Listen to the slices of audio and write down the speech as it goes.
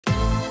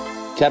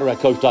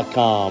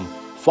CataractCoach.com.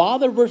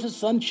 Father versus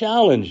son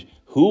challenge.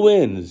 Who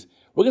wins?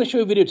 We're going to show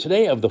you a video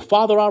today of the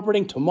father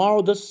operating.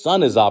 Tomorrow, the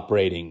son is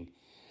operating.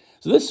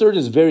 So this surgeon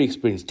is very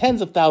experienced.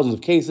 Tens of thousands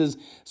of cases.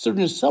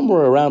 Surgeon is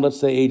somewhere around, let's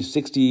say, age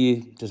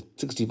 60 to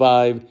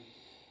 65.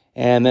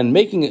 And then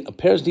making a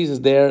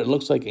paracentesis there. It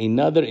looks like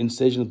another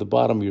incision at the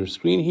bottom of your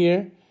screen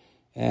here.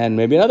 And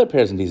maybe another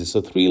paracentesis.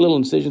 So 3 little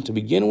incisions to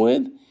begin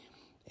with.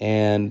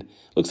 And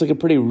looks like a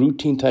pretty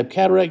routine type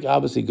cataract.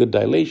 Obviously good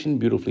dilation,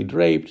 beautifully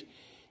draped.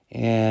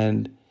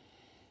 And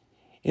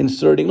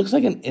inserting, looks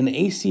like an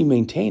AC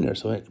maintainer.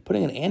 So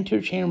putting an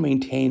anterior chamber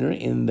maintainer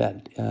in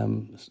that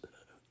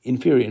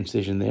inferior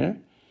incision there.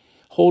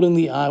 Holding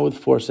the eye with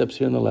forceps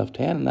here in the left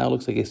hand. And now it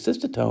looks like a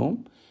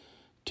cystotome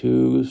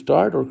to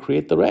start or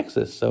create the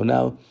rhexis.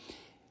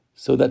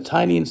 So that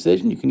tiny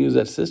incision, you can use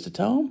that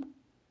cystotome.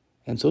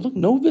 And so look,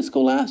 no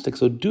viscoelastic.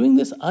 So doing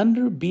this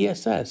under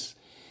BSS.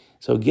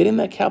 So getting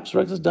that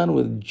capsular rhexis done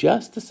with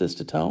just the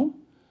cystotome.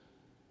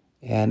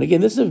 And again,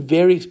 this is a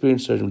very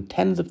experienced surgeon with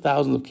tens of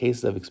thousands of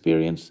cases of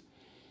experience.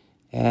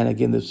 And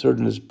again, the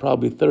surgeon is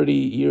probably 30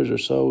 years or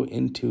so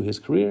into his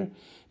career.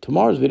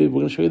 Tomorrow's video,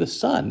 we're going to show you the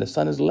son. The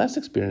son is less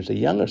experienced, a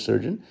younger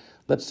surgeon,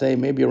 let's say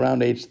maybe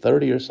around age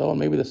 30 or so, and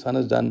maybe the son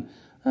has done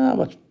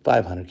about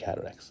 500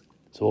 cataracts.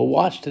 So we'll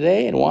watch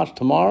today and watch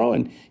tomorrow,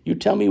 and you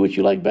tell me which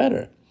you like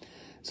better.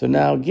 So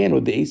now again,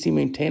 with the AC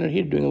maintainer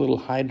here, doing a little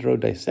hydro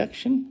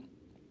dissection.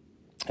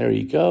 There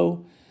you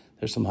go.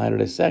 There's some hydro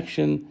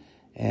dissection.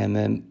 And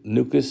then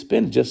nucleus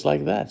spins just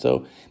like that.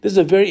 So this is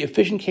a very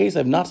efficient case.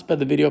 I've not sped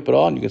the video up at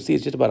all, and you can see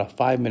it's just about a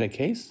 5-minute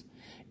case.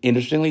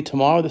 Interestingly,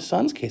 tomorrow the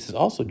son's case is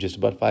also just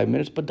about 5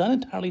 minutes, but done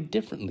entirely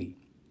differently.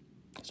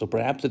 So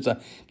perhaps it's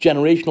a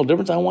generational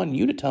difference. I want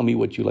you to tell me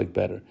what you like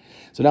better.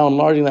 So now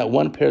enlarging that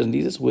one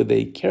paracentesis with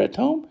a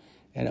keratome,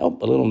 and a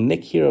little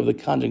nick here of the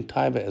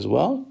conjunctiva as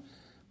well.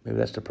 Maybe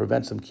that's to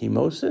prevent some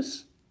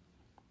chemosis.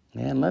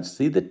 And let's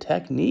see the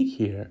technique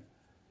here.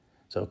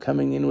 So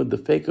coming in with the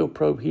phaco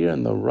probe here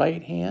in the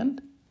right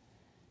hand.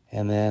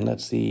 And then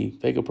let's see,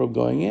 phaco probe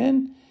going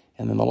in.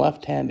 And then the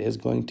left hand is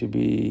going to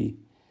be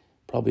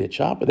probably a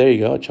chopper. There you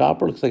go, a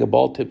chopper. Looks like a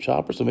ball tip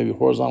chopper. So maybe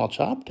horizontal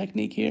chop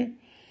technique here.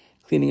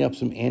 Cleaning up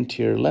some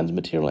anterior lens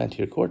material,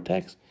 anterior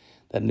cortex.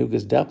 That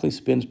nucleus definitely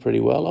spins pretty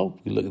well. Oh,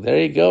 look, there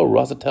you go,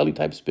 Rossatelli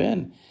type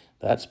spin.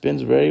 That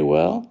spins very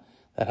well.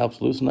 That helps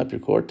loosen up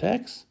your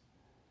cortex.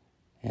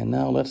 And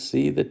now let's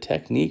see the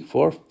technique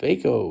for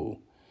phaco.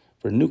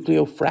 For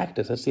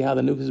nucleofractus, let's see how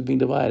the nucleus is being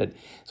divided.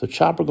 So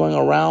chopper going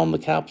around the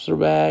capsular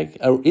bag,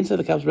 inside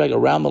the capsular bag,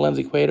 around the lens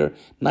equator.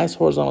 Nice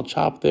horizontal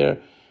chop there.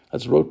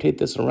 Let's rotate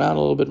this around a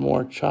little bit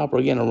more. Chopper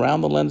again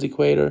around the lens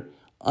equator,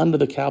 under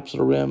the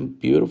capsular rim.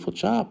 Beautiful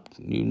chop.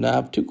 You now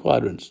have 2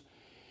 quadrants.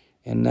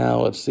 And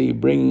now let's see,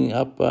 bringing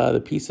up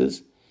the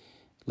pieces. A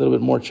little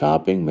bit more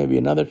chopping, maybe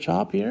another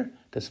chop here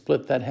to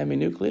split that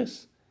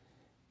heminucleus.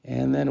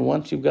 And then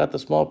once you've got the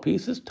small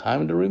pieces,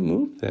 time to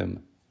remove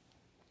them.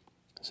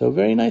 So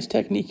very nice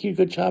technique here,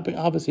 good chopping.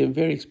 Obviously a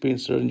very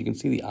experienced surgeon. You can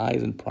see the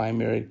eyes in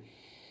primary.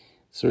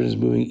 Surgeons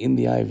moving in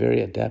the eye very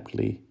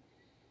adeptly.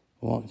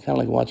 Well, kind of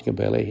like watching a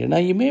ballet here. Now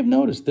you may have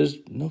noticed there's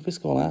no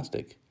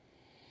viscoelastic.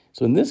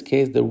 So in this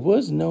case, there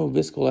was no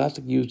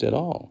viscoelastic used at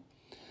all.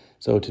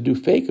 So to do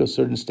phaco,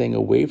 surgeons staying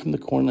away from the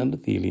corneal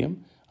endothelium,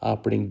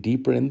 operating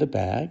deeper in the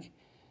bag.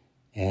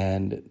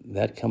 And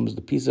that comes,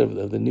 the pieces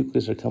of the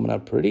nucleus are coming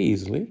out pretty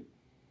easily.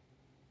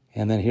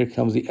 And then here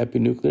comes the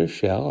epinuclear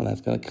shell, and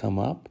that's going to come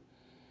up.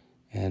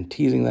 And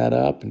teasing that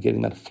up and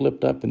getting that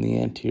flipped up in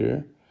the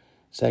anterior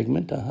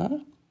segment.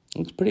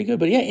 Looks pretty good.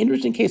 But yeah,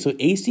 interesting case. So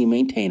AC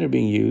maintainer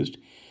being used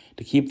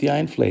to keep the eye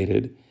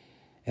inflated.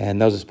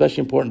 And that was especially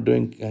important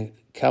during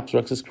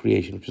capsular rhexis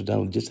creation, which was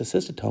done with just a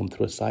cystotome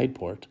through a side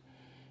port.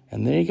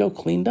 And there you go,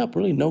 cleaned up.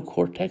 Really no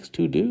cortex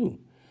to do.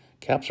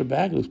 Capsular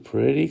bag looks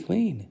pretty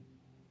clean.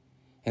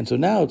 And so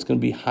now it's going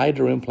to be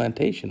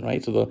hydroimplantation,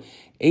 right? So the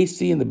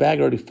AC in the bag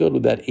already filled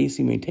with that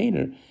AC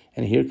maintainer.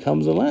 And here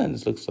comes the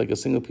lens. Looks like a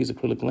single piece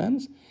acrylic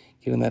lens.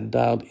 Getting that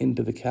dialed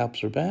into the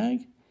capsular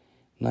bag.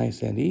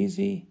 Nice and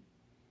easy.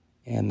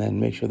 And then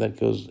make sure that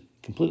goes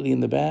completely in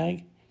the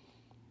bag.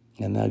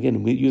 And now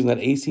again, using that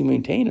AC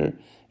maintainer,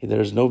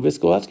 there's no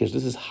viscoelastic.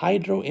 This is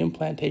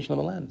hydroimplantation of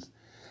the lens.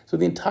 So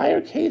the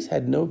entire case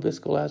had no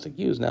viscoelastic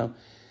used. Now,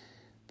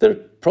 there are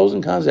pros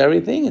and cons to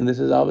everything. And this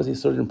is obviously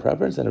surgeon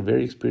preference and a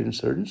very experienced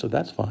surgeon. So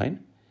that's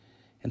fine.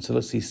 And so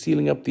let's see,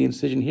 sealing up the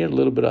incision here. A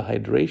little bit of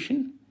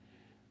hydration.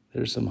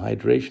 There's some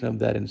hydration of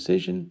that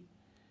incision.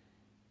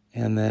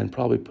 And then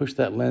probably push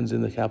that lens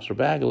in the capsular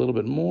bag a little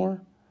bit more.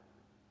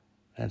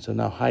 And so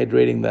now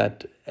hydrating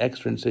that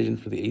extra incision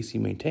for the AC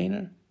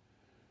maintainer.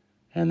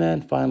 And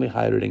then finally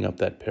hydrating up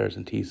that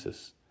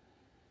paracentesis.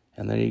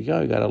 And there you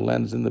go. You got a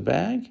lens in the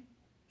bag.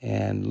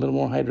 And a little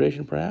more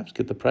hydration perhaps.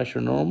 Get the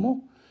pressure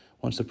normal.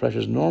 Once the pressure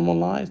is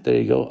normalized, there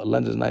you go. A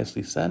lens is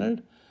nicely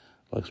centered.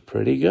 Looks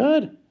pretty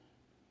good.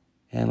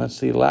 And let's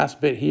see the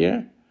last bit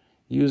here.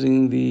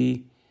 Using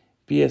the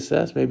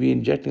BSS, maybe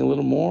injecting a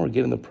little more, or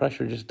getting the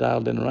pressure just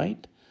dialed in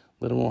right.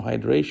 A little more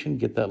hydration,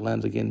 get that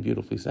lens again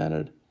beautifully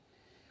centered.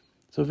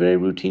 So a very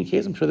routine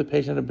case. I'm sure the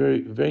patient had a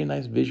very, very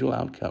nice visual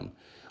outcome.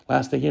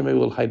 Last thing here, maybe a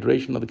little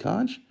hydration of the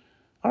conch.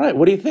 All right,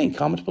 what do you think?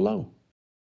 Comments below.